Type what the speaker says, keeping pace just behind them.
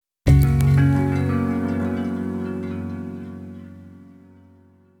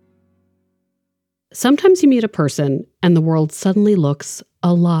Sometimes you meet a person and the world suddenly looks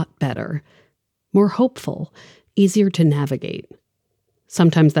a lot better, more hopeful, easier to navigate.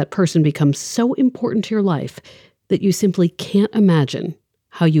 Sometimes that person becomes so important to your life that you simply can't imagine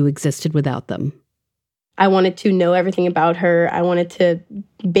how you existed without them. I wanted to know everything about her. I wanted to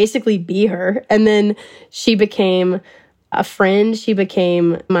basically be her. And then she became a friend. She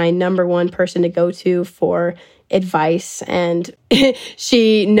became my number one person to go to for advice. And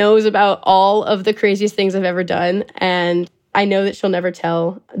she knows about all of the craziest things I've ever done. And I know that she'll never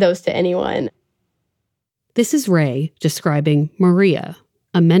tell those to anyone. This is Ray describing Maria,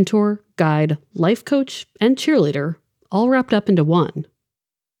 a mentor, guide, life coach, and cheerleader, all wrapped up into one.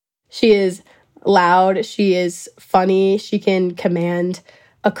 She is loud. She is funny. She can command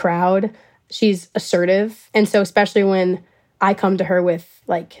a crowd. She's assertive. And so especially when I come to her with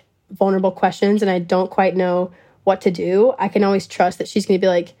like vulnerable questions and I don't quite know what to do, I can always trust that she's going to be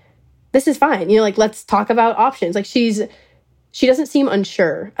like, this is fine. You know, like, let's talk about options. Like she doesn't seem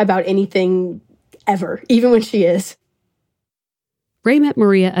unsure about anything ever, even when she is. Ray met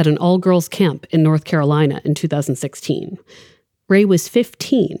Maria at an all-girls camp in North Carolina in 2016. Ray was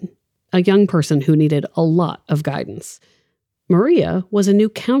 15, a young person who needed a lot of guidance. Maria was a new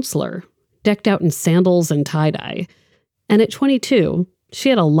counselor, decked out in sandals and tie-dye. And at 22, she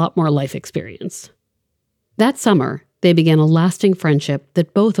had a lot more life experience. That summer, they began a lasting friendship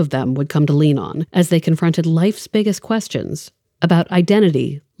that both of them would come to lean on as they confronted life's biggest questions about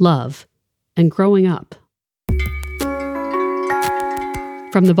identity, love, and growing up.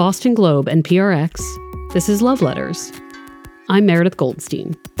 From the Boston Globe and PRX, this is Love Letters. I'm Meredith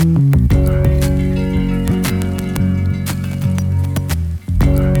Goldstein.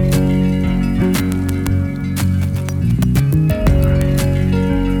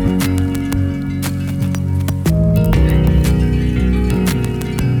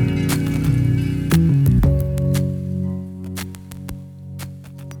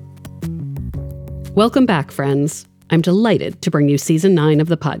 Welcome back, friends. I'm delighted to bring you Season 9 of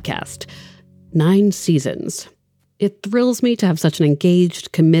the podcast. 9 seasons. It thrills me to have such an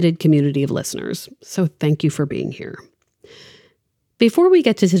engaged, committed community of listeners, so thank you for being here. Before we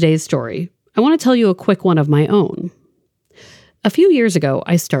get to today's story, I want to tell you a quick one of my own. A few years ago,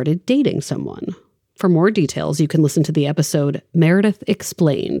 I started dating someone. For more details, you can listen to the episode Meredith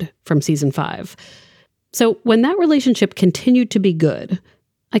Explained from Season 5. So when that relationship continued to be good,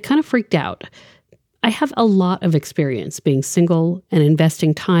 I kind of freaked out. I have a lot of experience being single and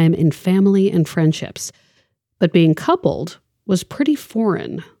investing time in family and friendships, but being coupled was pretty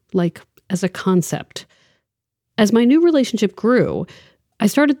foreign, like as a concept. As my new relationship grew, I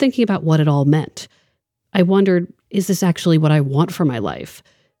started thinking about what it all meant. I wondered, is this actually what I want for my life?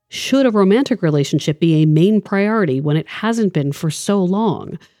 Should a romantic relationship be a main priority when it hasn't been for so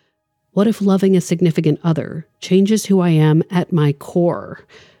long? What if loving a significant other changes who I am at my core?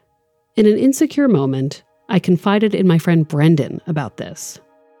 In an insecure moment, I confided in my friend Brendan about this.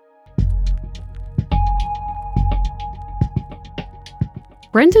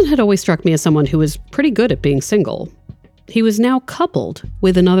 Brendan had always struck me as someone who was pretty good at being single. He was now coupled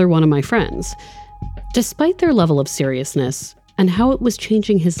with another one of my friends. Despite their level of seriousness and how it was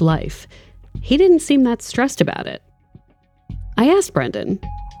changing his life, he didn't seem that stressed about it. I asked Brendan,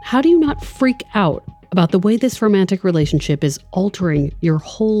 how do you not freak out about the way this romantic relationship is altering your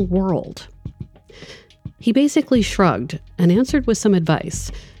whole world? He basically shrugged and answered with some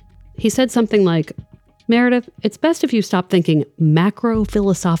advice. He said something like, Meredith, it's best if you stop thinking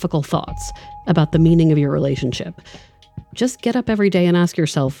macro-philosophical thoughts about the meaning of your relationship. Just get up every day and ask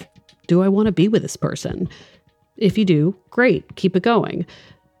yourself, do I want to be with this person? If you do, great, keep it going.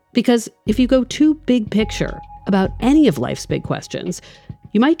 Because if you go too big picture about any of life's big questions,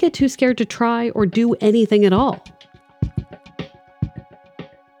 you might get too scared to try or do anything at all.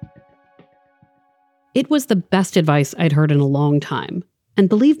 It was the best advice I'd heard in a long time. And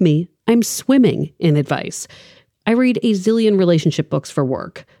believe me, I'm swimming in advice. I read a zillion relationship books for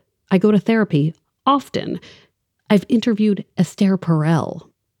work. I go to therapy often. I've interviewed Esther Perel.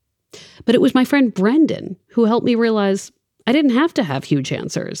 But it was my friend Brendan who helped me realize I didn't have to have huge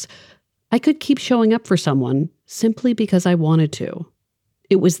answers. I could keep showing up for someone simply because I wanted to.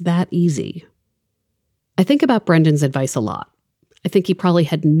 It was that easy. I think about Brendan's advice a lot. I think he probably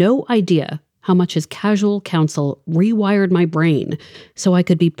had no idea how much his casual counsel rewired my brain so I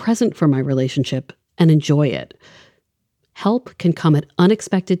could be present for my relationship and enjoy it. Help can come at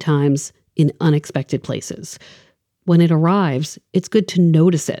unexpected times in unexpected places. When it arrives, it's good to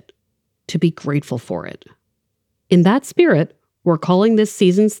notice it, to be grateful for it. In that spirit, we're calling this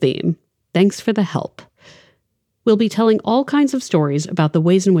season's theme, Thanks for the Help. We'll be telling all kinds of stories about the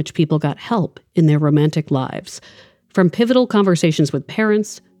ways in which people got help in their romantic lives, from pivotal conversations with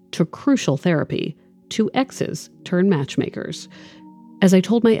parents to crucial therapy to exes turned matchmakers. As I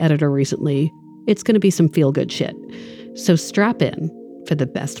told my editor recently, it's going to be some feel-good shit. So strap in for the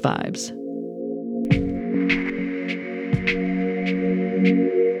best vibes.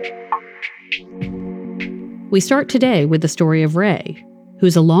 We start today with the story of Ray,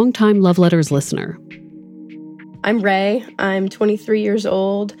 who's a longtime Love Letters listener. I'm Ray. I'm 23 years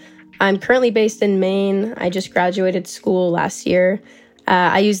old. I'm currently based in Maine. I just graduated school last year.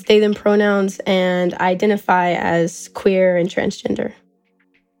 I use they, them pronouns and identify as queer and transgender.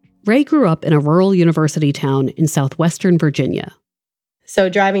 Ray grew up in a rural university town in southwestern Virginia. So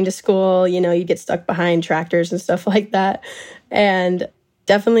driving to school, you get stuck behind tractors and stuff like that. And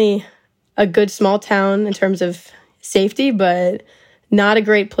definitely a good small town in terms of safety, but not a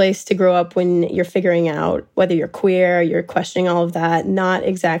great place to grow up when you're figuring out whether you're queer, you're questioning all of that. Not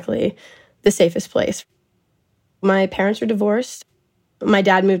exactly the safest place. My parents were divorced. My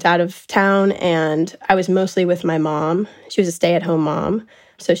dad moved out of town, and I was mostly with my mom. She was a stay-at-home mom.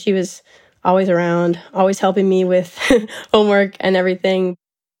 So she was always around, always helping me with homework and everything.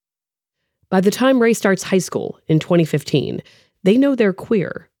 By the time Ray starts high school in 2015, they know they're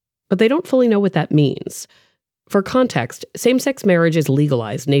queer, but they don't fully know what that means. For context, same-sex marriage is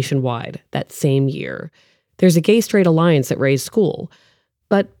legalized nationwide that same year. There's a gay-straight alliance at Ray's school,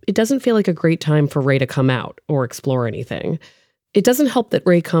 but it doesn't feel like a great time for Ray to come out or explore anything. It doesn't help that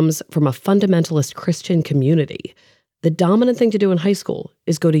Ray comes from a fundamentalist Christian community. The dominant thing to do in high school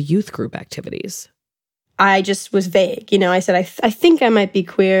is go to youth group activities. I just was vague. I said, I think I might be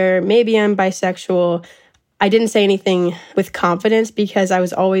queer. Maybe I'm bisexual. I didn't say anything with confidence because I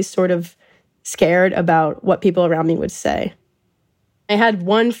was always sort of scared about what people around me would say. I had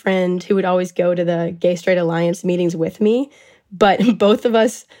one friend who would always go to the Gay Straight Alliance meetings with me, but both of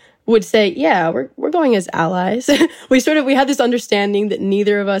us would say, yeah, we're going as allies. We had this understanding that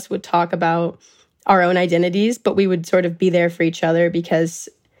neither of us would talk about our own identities, but we would sort of be there for each other because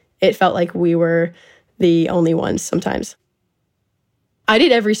it felt like we were the only ones sometimes. I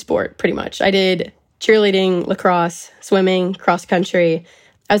did every sport, pretty much. I did cheerleading, lacrosse, swimming, cross country.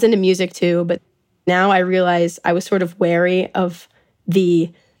 I was into music too, but now I realize I was sort of wary of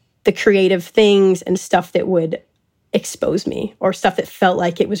the creative things and stuff that would expose me or stuff that felt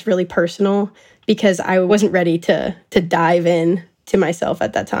like it was really personal because I wasn't ready to dive in to myself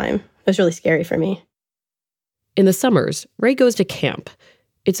at that time. It was really scary for me. In the summers, Ray goes to camp.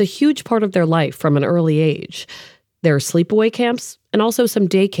 It's a huge part of their life from an early age. There are sleepaway camps and also some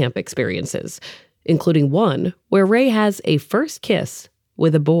day camp experiences, including one where Ray has a first kiss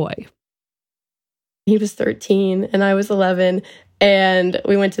with a boy. He was 13 and I was 11, and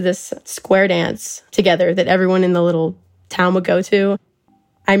we went to this square dance together that everyone in the little town would go to.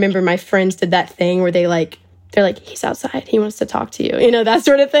 I remember my friends did that thing where they're like, he's outside, he wants to talk to you, that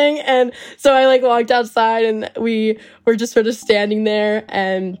sort of thing. And so I walked outside and we were just sort of standing there,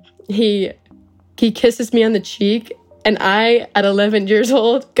 and he kisses me on the cheek, and I, at 11 years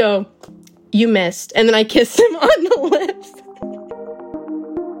old, go, "You missed." And then I kissed him on the lips.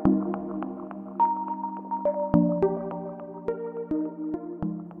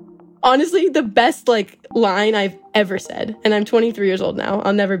 Honestly, the best line I've ever said. And I'm 23 years old now.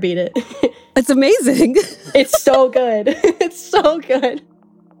 I'll never beat it. It's amazing. It's so good. It's so good.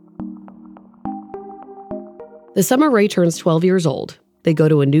 The summer Ray turns 12 years old, they go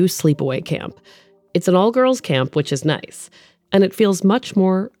to a new sleepaway camp. It's an all-girls camp, which is nice. And it feels much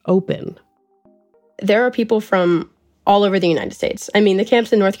more open. There are people from all over the United States. I mean, the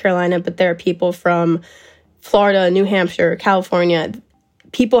camp's in North Carolina, but there are people from Florida, New Hampshire, California.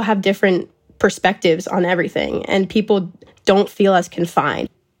 People have different perspectives on everything, and people don't feel as confined.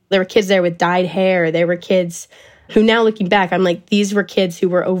 There were kids there with dyed hair. There were kids who, now looking back, I'm like, these were kids who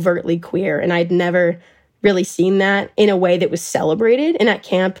were overtly queer, and I'd never really seen that in a way that was celebrated. And at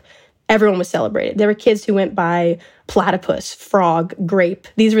camp, everyone was celebrated. There were kids who went by platypus, frog, grape.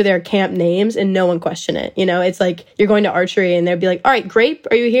 These were their camp names, and no one questioned it. It's like you're going to archery, and they'd be like, "All right, grape,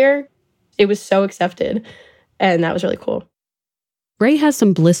 are you here?" It was so accepted, and that was really cool. Ray has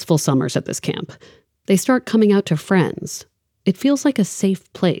some blissful summers at this camp. They start coming out to friends. It feels like a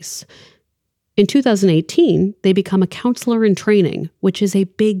safe place. In 2018, they become a counselor in training, which is a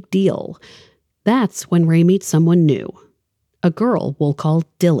big deal. That's when Ray meets someone new, a girl we'll call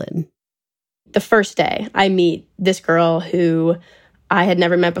Dylan. The first day, I meet this girl who I had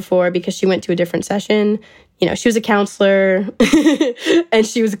never met before because she went to a different session. She was a counselor, and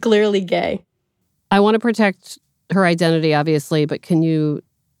she was clearly gay. I want to protect her identity, obviously, but can you,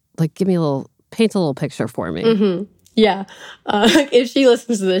 give me a little Paint a little picture for me. Yeah. If she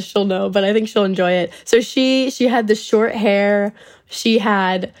listens to this, she'll know, but I think she'll enjoy it. So she had the short hair. She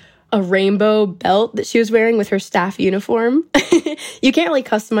had a rainbow belt that she was wearing with her staff uniform. You can't really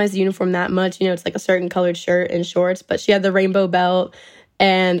customize the uniform that much. You know, it's like a certain colored shirt and shorts, but she had the rainbow belt.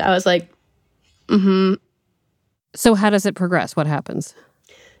 And I was like, So how does it progress? What happens?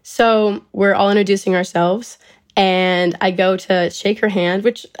 So we're all introducing ourselves. And I go to shake her hand,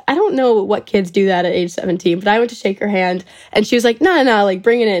 which I don't know what kids do that at age 17, but I went to shake her hand and she was like, no, like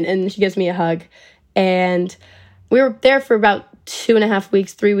bring it in. And she gives me a hug. And we were there for about 2.5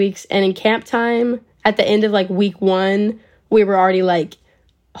 weeks, 3 weeks. And in camp time, at the end of like week 1, we were already like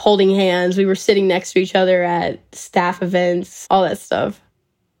holding hands. We were sitting next to each other at staff events, all that stuff.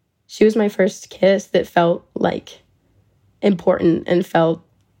 She was my first kiss that felt like important and felt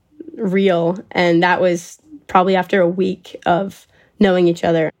real. And that was probably after a week of knowing each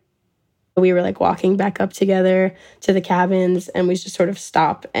other. We were like walking back up together to the cabins and we just sort of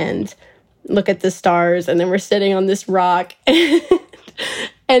stop and look at the stars. And then we're sitting on this rock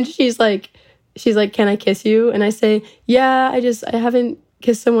and she's like, can I kiss you? And I say, yeah, I haven't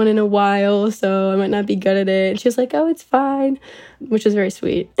kissed someone in a while, so I might not be good at it. And she's like, oh, it's fine, which is very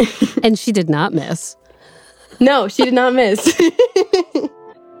sweet. And she did not miss. No, she did not miss.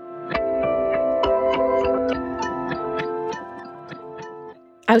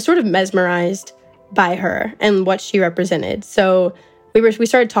 I was sort of mesmerized by her and what she represented. So we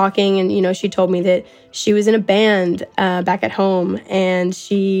started talking and, you know, she told me that she was in a band back at home and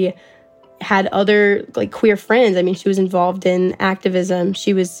she had other like queer friends. I mean, she was involved in activism.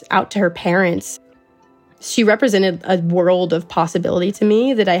 She was out to her parents. She represented a world of possibility to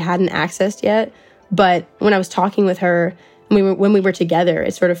me that I hadn't accessed yet. But when I was talking with her, when we were together,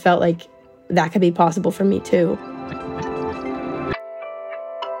 it sort of felt like that could be possible for me too.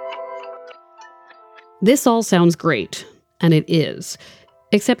 This all sounds great, and it is.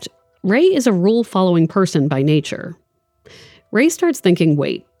 Except Ray is a rule-following person by nature. Ray starts thinking,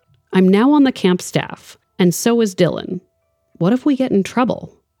 wait, I'm now on the camp staff, and so is Dylan. What if we get in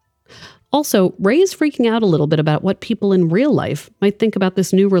trouble? Also, Ray is freaking out a little bit about what people in real life might think about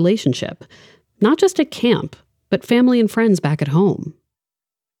this new relationship. Not just at camp, but family and friends back at home.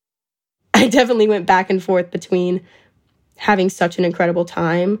 I definitely went back and forth between having such an incredible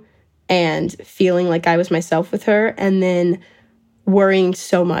time and feeling like I was myself with her, and then worrying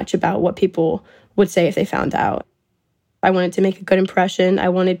so much about what people would say if they found out. I wanted to make a good impression. I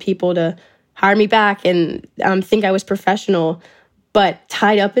wanted people to hire me back and think I was professional. But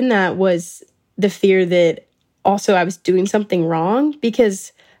tied up in that was the fear that also I was doing something wrong,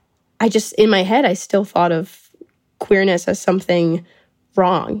 because in my head, I still thought of queerness as something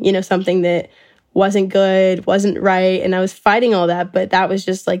wrong, you know, something that wasn't good, wasn't right. And I was fighting all that, but that was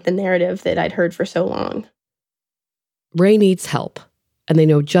just like the narrative that I'd heard for so long. Ray needs help, and they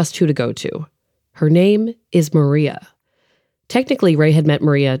know just who to go to. Her name is Maria. Technically, Ray had met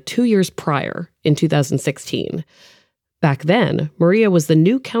Maria 2 years prior, in 2016. Back then, Maria was the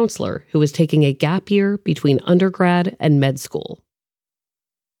new counselor who was taking a gap year between undergrad and med school.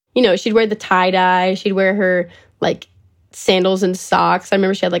 You know, she'd wear the tie-dye, she'd wear her, like, sandals and socks. I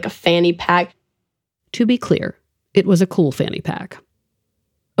remember she had, like, a fanny pack. To be clear, it was a cool fanny pack.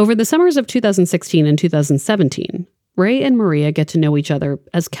 Over the summers of 2016 and 2017, Ray and Maria get to know each other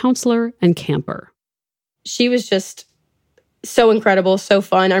as counselor and camper. She was just so incredible, so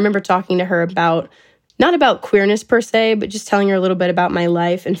fun. I remember talking to her not about queerness per se, but just telling her a little bit about my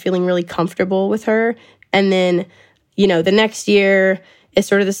life and feeling really comfortable with her. And then, you know, the next year is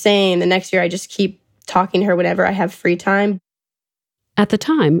sort of the same. The next year I just keep talking to her whenever I have free time. At the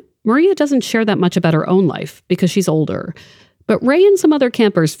time, Maria doesn't share that much about her own life because she's older, but Ray and some other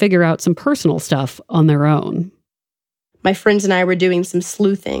campers figure out some personal stuff on their own. My friends and I were doing some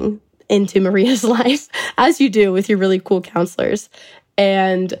sleuthing into Maria's life, as you do with your really cool counselors.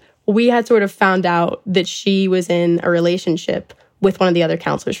 And we had sort of found out that she was in a relationship with one of the other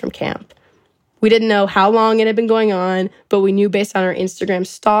counselors from camp. We didn't know how long it had been going on, but we knew based on her Instagram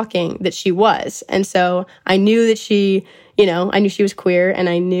stalking that she was. And so I knew that I knew she was queer, and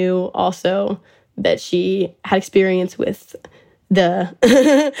I knew also that she had experience with the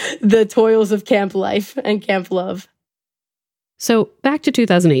the toils of camp life and camp love. So back to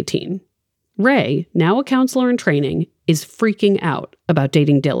 2018. Ray, now a counselor in training, is freaking out about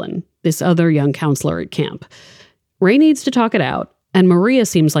dating Dylan, this other young counselor at camp. Ray needs to talk it out, and Maria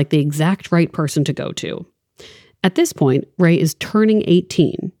seems like the exact right person to go to. At this point, Ray is turning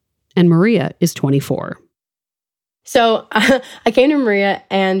 18, and Maria is 24. So I came to Maria,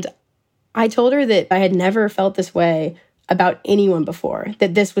 and I told her that I had never felt this way about anyone before,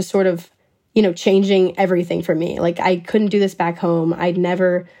 that this was sort of changing everything for me. Like, I couldn't do this back home. I'd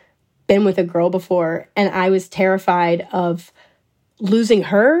never been with a girl before, and I was terrified of losing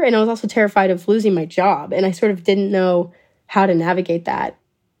her, and I was also terrified of losing my job, and I sort of didn't know how to navigate that.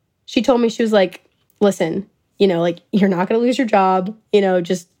 She told me, she was like, listen, like, you're not going to lose your job,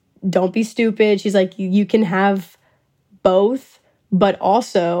 just don't be stupid. She's like, you can have both, but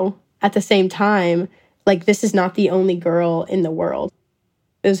also at the same time, like, this is not the only girl in the world.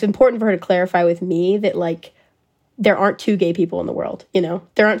 It was important for her to clarify with me that, like, there aren't 2 gay people in the world,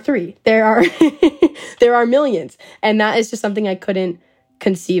 there aren't 3, there are there are millions. And that is just something I couldn't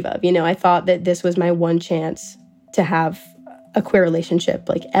conceive of. I thought that this was my one chance to have a queer relationship,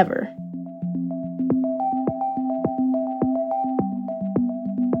 like, ever.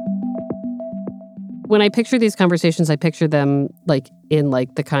 When I picture these conversations, I picture them like in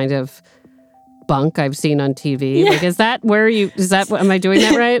like the kind of bunk I've seen on TV. Yeah. Like, am I doing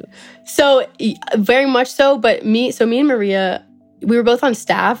that right? So very much so. But me and Maria, we were both on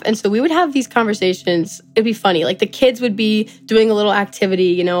staff. And so we would have these conversations. It'd be funny. Like, the kids would be doing a little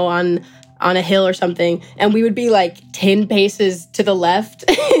activity, on a hill or something. And we would be like 10 paces to the left,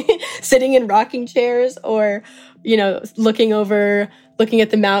 sitting in rocking chairs or, looking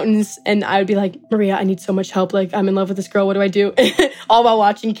at the mountains, and I would be like, Maria, I need so much help. Like, I'm in love with this girl. What do I do? All while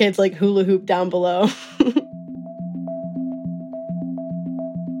watching kids like hula hoop down below.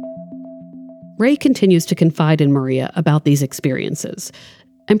 Ray continues to confide in Maria about these experiences.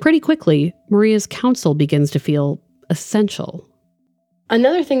 And pretty quickly, Maria's counsel begins to feel essential.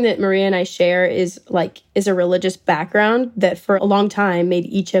 Another thing that Maria and I share is a religious background that for a long time made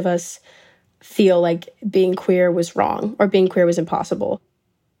each of us feel like being queer was wrong or being queer was impossible.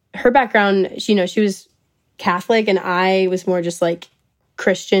 Her background, she was Catholic, and I was more just like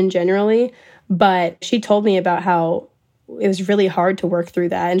Christian generally. But she told me about how it was really hard to work through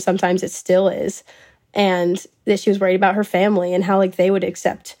that, and sometimes it still is. And that she was worried about her family and how like they would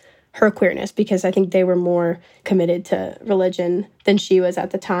accept her queerness, because I think they were more committed to religion than she was at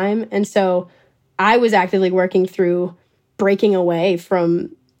the time. And so I was actively working through breaking away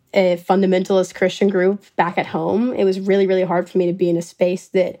from a fundamentalist Christian group back at home. It was really, really hard for me to be in a space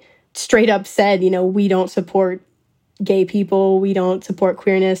that straight up said, we don't support gay people, we don't support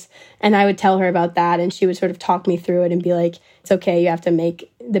queerness. And I would tell her about that, and she would sort of talk me through it and be like, it's okay, you have to make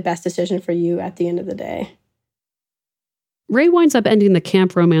the best decision for you at the end of the day. Ray winds up ending the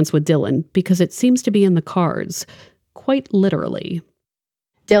camp romance with Dylan because it seems to be in the cards, quite literally.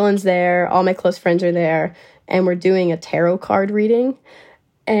 Dylan's there, all my close friends are there, and we're doing a tarot card reading.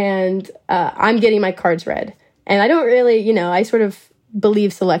 And I'm getting my cards read. And I don't really, I sort of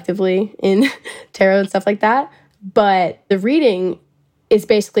believe selectively in tarot and stuff like that. But the reading is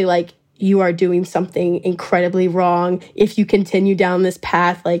basically like, you are doing something incredibly wrong. If you continue down this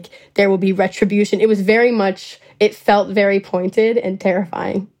path, like, there will be retribution. It felt very pointed and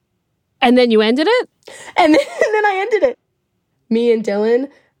terrifying. And then you ended it? And then I ended it. Me and Dylan,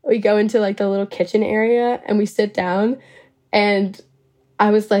 we go into like the little kitchen area and we sit down, and I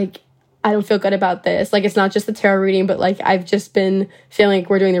was like, I don't feel good about this. Like, it's not just the tarot reading, but like, I've just been feeling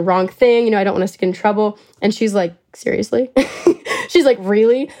like we're doing the wrong thing. I don't want us to get in trouble. And she's like, seriously? She's like,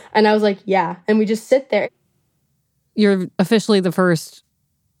 really? And I was like, yeah. And we just sit there. You're officially the first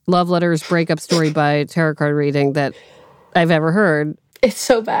love letters breakup story by tarot card reading that I've ever heard. It's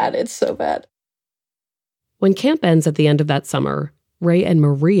so bad. It's so bad. When camp ends at the end of that summer, Ray and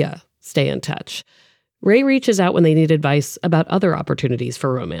Maria stay in touch. Ray reaches out when they need advice about other opportunities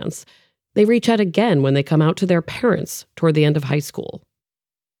for romance. They reach out again when they come out to their parents toward the end of high school.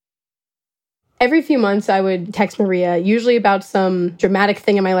 Every few months, I would text Maria, usually about some dramatic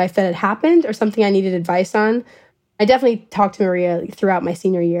thing in my life that had happened or something I needed advice on. I definitely talked to Maria throughout my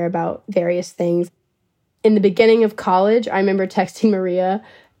senior year about various things. In the beginning of college, I remember texting Maria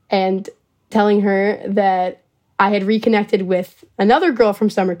and telling her that I had reconnected with another girl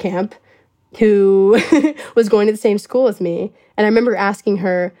from summer camp who was going to the same school as me. And I remember asking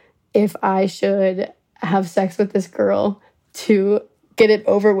her if I should have sex with this girl to get it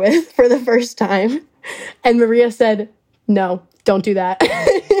over with for the first time. And Maria said, no, don't do that.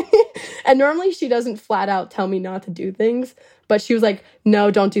 And normally she doesn't flat out tell me not to do things, but she was like,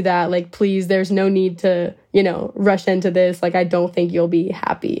 no, don't do that. Like, please, there's no need to, rush into this. Like, I don't think you'll be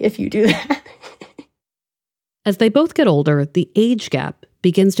happy if you do that. As they both get older, the age gap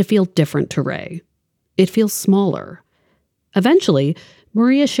begins to feel different to Ray. It feels smaller. Eventually,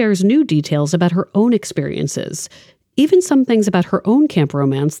 Maria shares new details about her own experiences, even some things about her own camp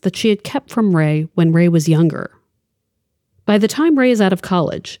romance that she had kept from Ray when Ray was younger. By the time Ray is out of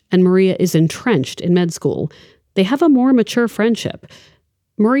college and Maria is entrenched in med school, they have a more mature friendship.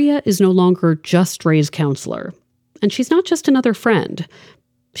 Maria is no longer just Ray's counselor, and she's not just another friend.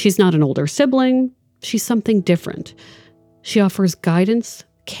 She's not an older sibling, she's something different. She offers guidance,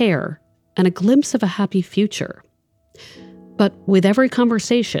 care, and a glimpse of a happy future. But with every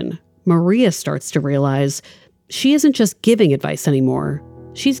conversation, Maria starts to realize she isn't just giving advice anymore,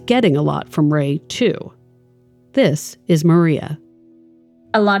 she's getting a lot from Ray, too. This is Maria.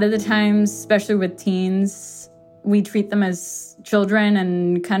 A lot of the times, especially with teens, we treat them as children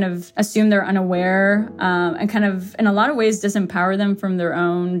and kind of assume they're unaware and kind of, in a lot of ways, disempower them from their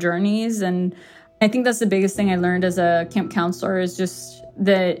own journeys. And I think that's the biggest thing I learned as a camp counselor is just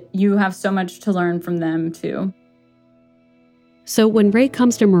that you have so much to learn from them, too. So when Ray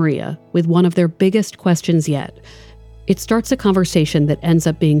comes to Maria with one of their biggest questions yet, it starts a conversation that ends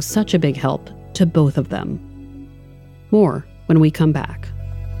up being such a big help to both of them. More when we come back.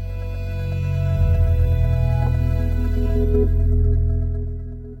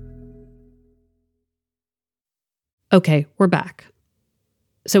 Okay, we're back.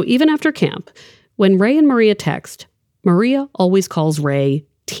 So even after camp, when Ray and Maria text, Maria always calls Ray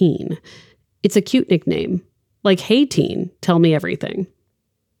Teen. It's a cute nickname, like, "Hey teen, tell me everything."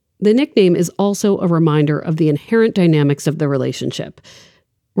 The nickname is also a reminder of the inherent dynamics of the relationship.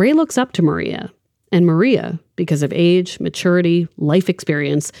 Ray looks up to Maria, and Maria, because of age, maturity, life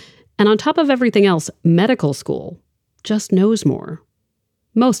experience, and on top of everything else, medical school, just knows more.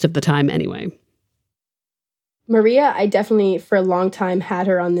 Most of the time, anyway. Maria, I definitely, for a long time, had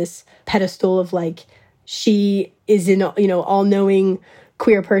her on this pedestal of, like, she is an, all-knowing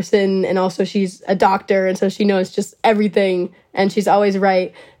queer person, and also she's a doctor, and so she knows just everything, and she's always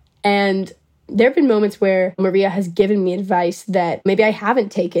right. And there have been moments where Maria has given me advice that maybe I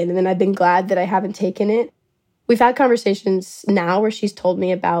haven't taken, and then I've been glad that I haven't taken it. We've had conversations now where she's told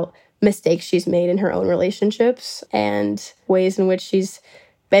me about mistakes she's made in her own relationships and ways in which she's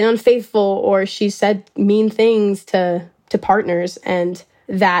been unfaithful or she said mean things to partners, and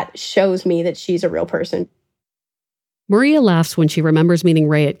that shows me that she's a real person. Maria laughs when she remembers meeting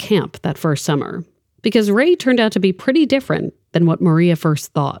Ray at camp that first summer, because Ray turned out to be pretty different than what Maria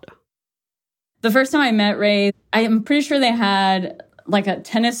first thought. The first time I met Ray, I am pretty sure they had like a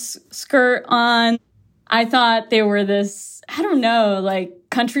tennis skirt on. I thought they were this, I don't know, like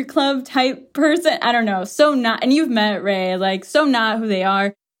country club type person. I don't know. So not, and you've met Ray, like so not who they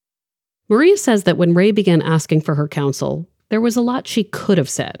are. Maria says that when Ray began asking for her counsel, there was a lot she could have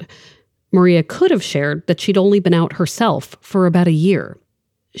said. Maria could have shared that she'd only been out herself for about a year.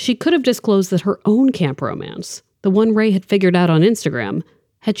 She could have disclosed that her own camp romance, the one Ray had figured out on Instagram,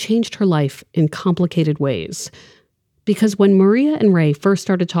 had changed her life in complicated ways. Because when Maria and Ray first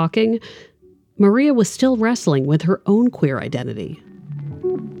started talking, Maria was still wrestling with her own queer identity.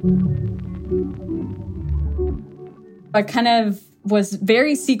 I kind of was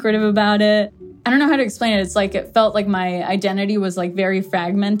very secretive about it. I don't know how to explain it. It's like it felt like my identity was like very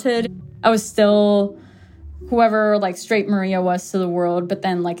fragmented. I was still whoever like straight Maria was to the world, but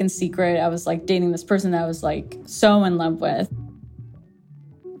then like in secret, I was like dating this person that I was like so in love with.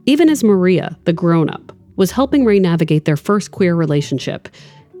 Even as Maria, the grown-up, was helping Ray navigate their first queer relationship,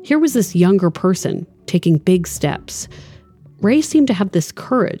 here was this younger person taking big steps. Ray seemed to have this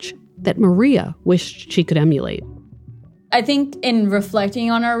courage that Maria wished she could emulate. I think in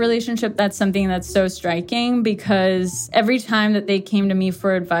reflecting on our relationship, that's something that's so striking because every time that they came to me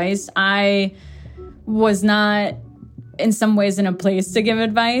for advice, I was not in some ways in a place to give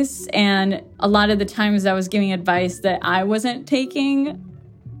advice. And a lot of the times I was giving advice that I wasn't taking.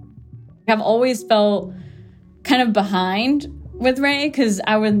 I've always felt kind of behind with Ray because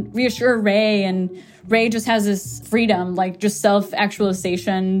I would reassure Ray, and Ray just has this freedom, like just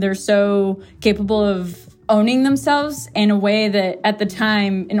self-actualization. They're so capable of owning themselves in a way that at the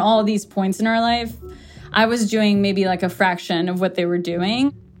time, in all of these points in our life, I was doing maybe like a fraction of what they were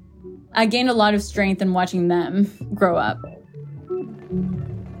doing. I gained a lot of strength in watching them grow up.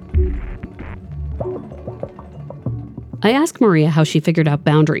 I asked Maria how she figured out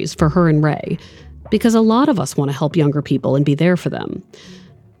boundaries for her and Ray, because a lot of us want to help younger people and be there for them.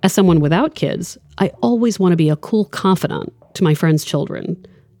 As someone without kids, I always want to be a cool confidant to my friends' children,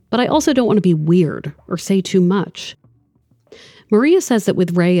 but I also don't want to be weird or say too much. Maria says that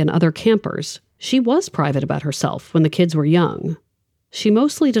with Ray and other campers, she was private about herself when the kids were young. She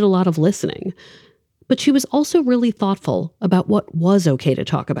mostly did a lot of listening, but she was also really thoughtful about what was okay to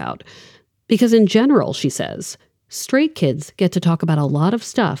talk about. Because in general, she says, straight kids get to talk about a lot of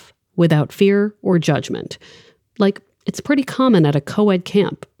stuff without fear or judgment. Like, it's pretty common at a co-ed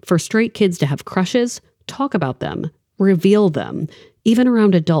camp for straight kids to have crushes, talk about them, reveal them, even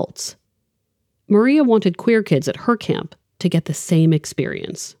around adults. Maria wanted queer kids at her camp to get the same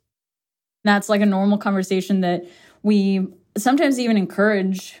experience. That's like a normal conversation that we sometimes even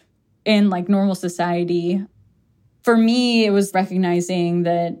encourage in like normal society. For me, it was recognizing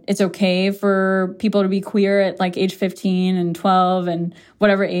that it's okay for people to be queer at like age 15 and 12 and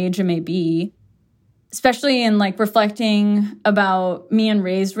whatever age it may be. Especially in like reflecting about me and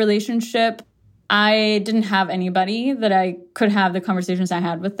Ray's relationship, I didn't have anybody that I could have the conversations I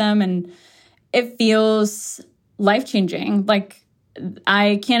had with them. And it feels life-changing. Like,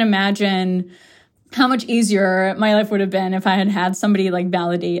 I can't imagine how much easier my life would have been if I had had somebody like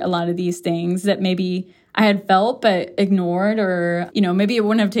validate a lot of these things that maybe I had felt but ignored, or, maybe it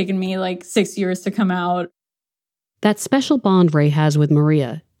wouldn't have taken me like 6 years to come out. That special bond Ray has with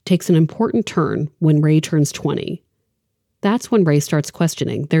Maria takes an important turn when Ray turns 20. That's when Ray starts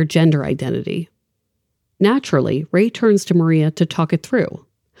questioning their gender identity. Naturally, Ray turns to Maria to talk it through,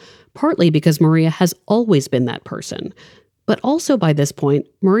 partly because Maria has always been that person. But also by this point,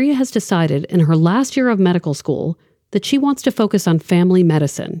 Maria has decided in her last year of medical school that she wants to focus on family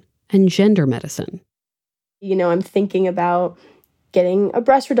medicine and gender medicine. I'm thinking about getting a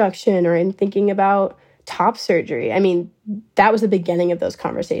breast reduction, or I'm thinking about top surgery. I mean, that was the beginning of those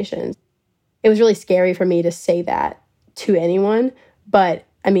conversations. It was really scary for me to say that to anyone. But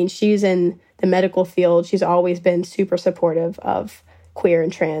I mean, she's in the medical field. She's always been super supportive of queer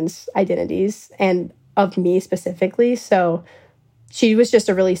and trans identities and of me specifically. So she was just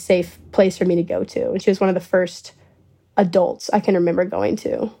a really safe place for me to go to. And she was one of the first adults I can remember going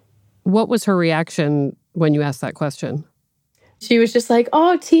to. What was her reaction when you asked that question? She was just like,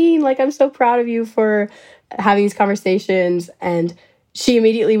 "Oh, teen, like, I'm so proud of you for having these conversations." And she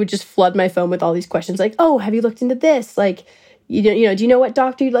immediately would just flood my phone with all these questions like, "Oh, have you looked into this? Like, do you know what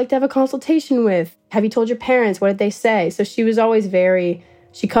doctor you'd like to have a consultation with? Have you told your parents? What did they say?" So she was always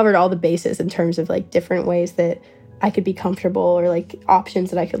she covered all the bases in terms of like different ways that I could be comfortable, or like options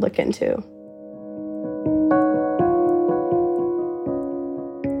that I could look into.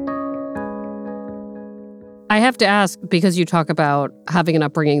 I have to ask, because you talk about having an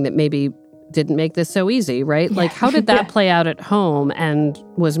upbringing that maybe didn't make this so easy, right? Yeah. Like, how did that play out at home? And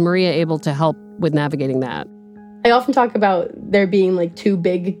was Maria able to help with navigating that? I often talk about there being like two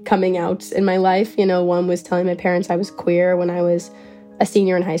big coming outs in my life. One was telling my parents I was queer when I was a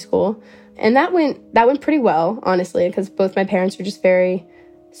senior in high school. And that went pretty well, honestly, because both my parents are just very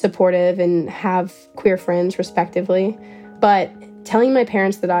supportive and have queer friends, respectively. But telling my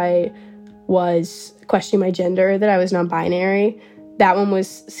parents that I was questioning my gender, that I was non-binary, that one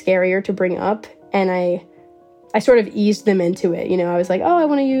was scarier to bring up. And I sort of eased them into it. I was like, "Oh, I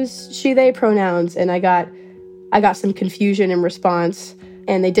want to use she, they pronouns." And I got some confusion in response,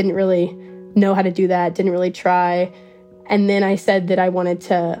 and they didn't really know how to do that, didn't really try. And then I said that I wanted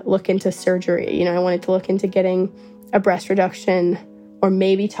to look into surgery. I wanted to look into getting a breast reduction or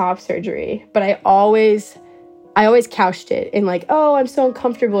maybe top surgery. But I always couched it in like, "Oh, I'm so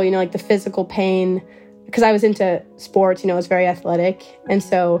uncomfortable," like the physical pain, because I was into sports, I was very athletic. And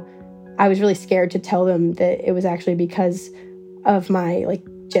so I was really scared to tell them that it was actually because of my like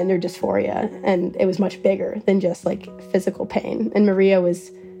gender dysphoria, and it was much bigger than just like physical pain. And Maria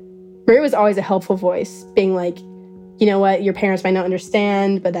was always a helpful voice, being like, "You know what, your parents might not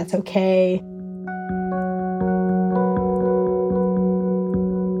understand, but that's okay."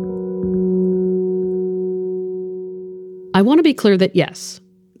 I want to be clear that yes,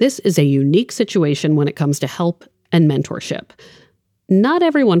 this is a unique situation when it comes to help and mentorship. Not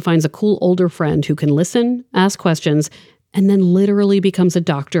everyone finds a cool older friend who can listen, ask questions, and then literally becomes a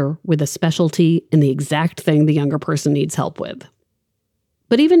doctor with a specialty in the exact thing the younger person needs help with.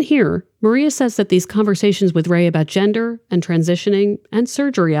 But even here, Maria says that these conversations with Ray about gender and transitioning and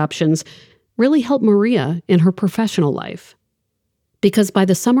surgery options really helped Maria in her professional life. Because by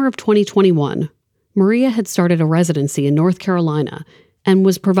the summer of 2021, Maria had started a residency in North Carolina and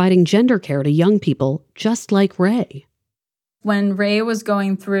was providing gender care to young people just like Ray. When Ray was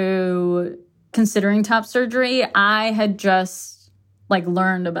going through considering top surgery, I had just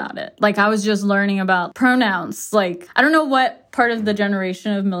learned about it. I was just learning about pronouns. I don't know what part of the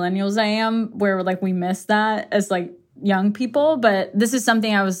generation of millennials I am where we miss that as young people, but this is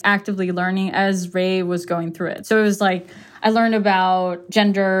something I was actively learning as Ray was going through it. So it was I learned about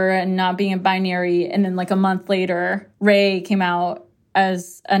gender and not being a binary, and then a month later, Ray came out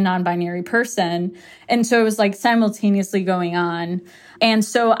as a non-binary person. And so it was simultaneously going on. And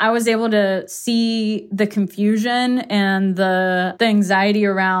so I was able to see the confusion and the anxiety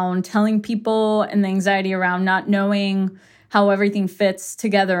around telling people, and the anxiety around not knowing how everything fits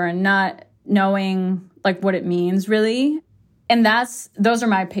together and not knowing what it means really. And those are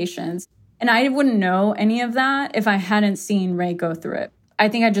my patients. And I wouldn't know any of that if I hadn't seen Ray go through it. I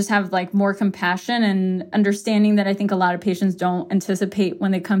think I just have like more compassion and understanding that I think a lot of patients don't anticipate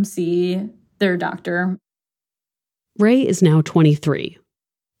when they come see their doctor. Ray is now 23.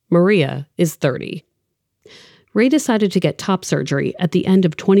 Maria is 30. Ray decided to get top surgery at the end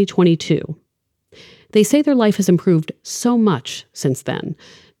of 2022. They say their life has improved so much since then.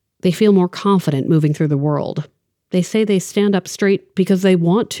 They feel more confident moving through the world. They say they stand up straight because they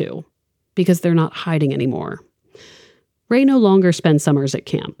want to, because they're not hiding anymore. Ray no longer spends summers at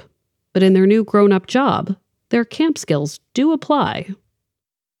camp, but in their new grown-up job, their camp skills do apply.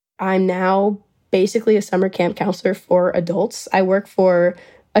 I'm now basically a summer camp counselor for adults. I work for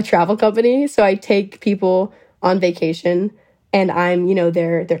a travel company, so I take people on vacation, and I'm,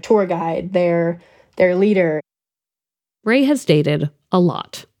 their tour guide, their leader. Ray has dated a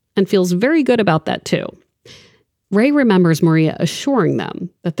lot and feels very good about that too. Ray remembers Maria assuring them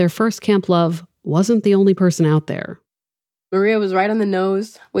that their first camp love wasn't the only person out there. Maria was right on the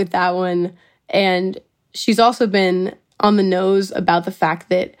nose with that one, and she's also been on the nose about the fact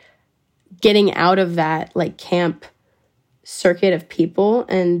that getting out of that like camp circuit of people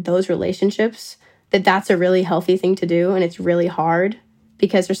and those relationships, that's a really healthy thing to do, and it's really hard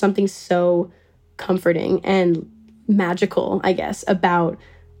because there's something so comforting and magical, I guess, about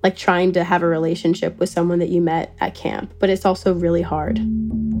like trying to have a relationship with someone that you met at camp, but it's also really hard.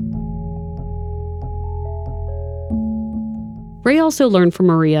 Ray also learned from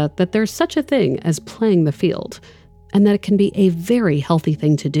Maria that there's such a thing as playing the field, and that it can be a very healthy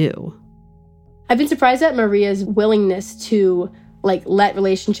thing to do. I've been surprised at Maria's willingness to like let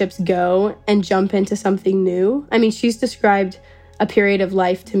relationships go and jump into something new. I mean, she's described a period of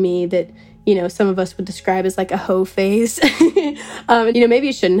life to me that, some of us would describe as like a hoe phase. Maybe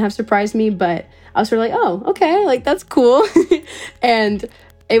it shouldn't have surprised me, but I was sort of like, oh, okay, like that's cool. And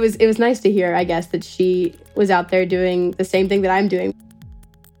it was nice to hear, I guess, that she was out there doing the same thing that I'm doing.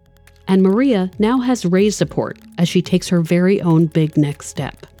 And Maria now has Ray's support as she takes her very own big next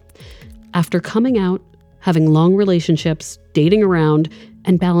step. After coming out, having long relationships, dating around,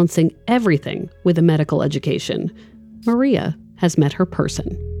 and balancing everything with a medical education, Maria has met her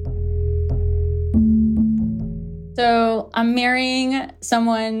person. So I'm marrying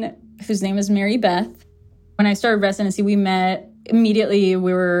someone whose name is Mary Beth. When I started residency, we met immediately.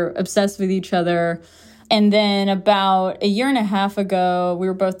 We were obsessed with each other. And then about a year and a half ago, we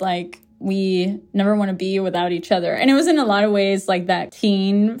were both like, we never want to be without each other. And it was in a lot of ways like that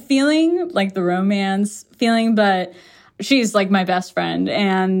teen feeling, like the romance feeling, but she's like my best friend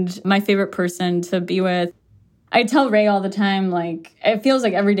and my favorite person to be with. I tell Ray all the time, like, it feels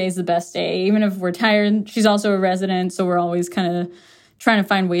like every day is the best day. Even if we're tired, she's also a resident, so we're always kind of trying to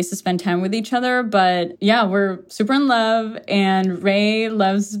find ways to spend time with each other. But yeah, we're super in love, and Ray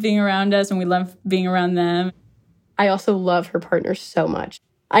loves being around us, and we love being around them. I also love her partner so much.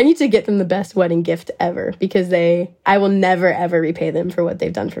 I need to get them the best wedding gift ever because I will never, ever repay them for what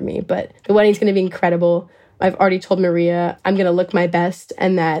they've done for me. But the wedding's going to be incredible. I've already told Maria I'm going to look my best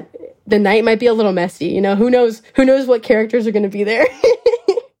and that the night might be a little messy. Who knows what characters are going to be there.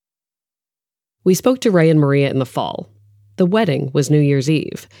 We spoke to Ray and Maria in the fall. The wedding was New Year's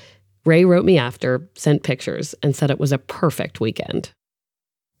Eve. Ray wrote me after, sent pictures, and said it was a perfect weekend.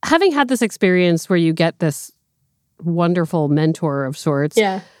 Having had this experience where you get this wonderful mentor of sorts,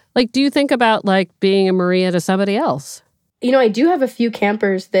 like, do you think about like being a Maria to somebody else? I do have a few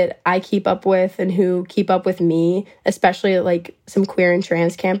campers that I keep up with and who keep up with me, especially like some queer and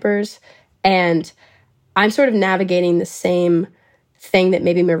trans campers. And I'm sort of navigating the same thing that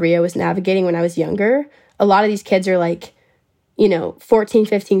maybe Maria was navigating when I was younger. A lot of these kids are like, 14,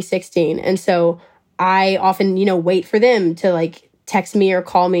 15, 16. And so I often, wait for them to like text me or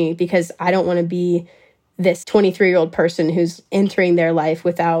call me because I don't want to be this 23-year-old person who's entering their life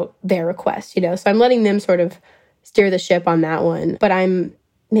without their request, So I'm letting them sort of steer the ship on that one. But I'm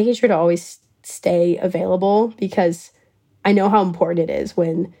making sure to always stay available because I know how important it is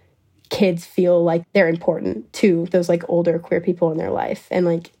when kids feel like they're important to those like older queer people in their life. And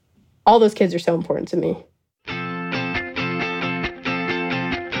like all those kids are so important to me.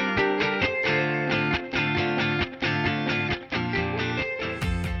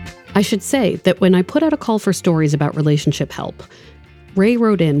 I should say that when I put out a call for stories about relationship help, Ray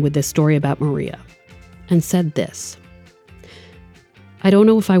wrote in with this story about Maria and said this: I don't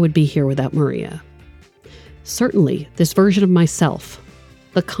know if I would be here without Maria. Certainly, this version of myself,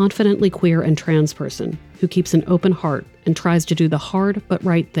 the confidently queer and trans person who keeps an open heart and tries to do the hard but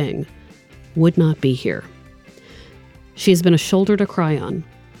right thing, would not be here. She has been a shoulder to cry on,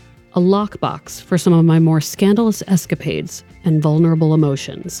 a lockbox for some of my more scandalous escapades and vulnerable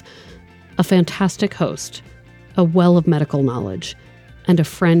emotions, a fantastic host, a well of medical knowledge, and a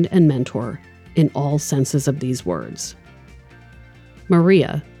friend and mentor in all senses of these words.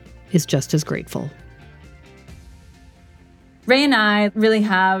 Maria is just as grateful. Ray and I really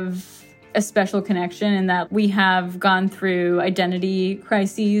have a special connection in that we have gone through identity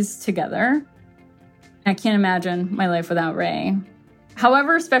crises together. I can't imagine my life without Ray.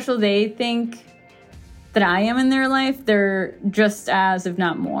 However special they think that I am in their life, they're just as, if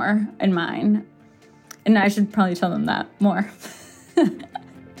not more, in mine. And I should probably tell them that more.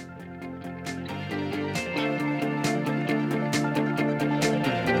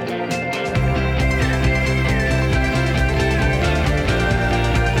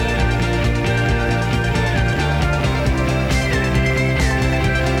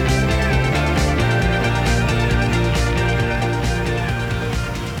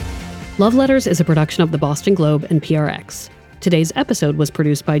 Love Letters is a production of the Boston Globe and PRX. Today's episode was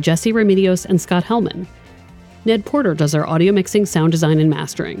produced by Jesse Remedios and Scott Hellman. Ned Porter does our audio mixing, sound design, and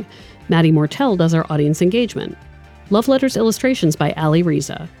mastering. Maddie Mortel does our audience engagement. Love Letters illustrations by Ali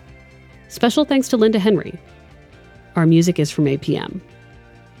Riza. Special thanks to Linda Henry. Our music is from APM.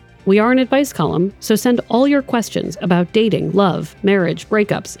 We are an advice column, so send all your questions about dating, love, marriage,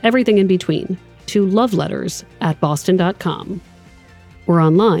 breakups, everything in between to loveletters@boston.com. We're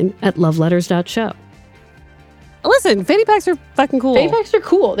online at loveletters.show. Listen, fanny packs are fucking cool. Fanny packs are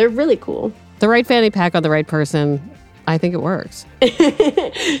cool. They're really cool. The right fanny pack on the right person, I think it works.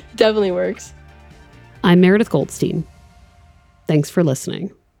 Definitely works. I'm Meredith Goldstein. Thanks for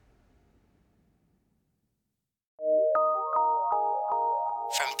listening.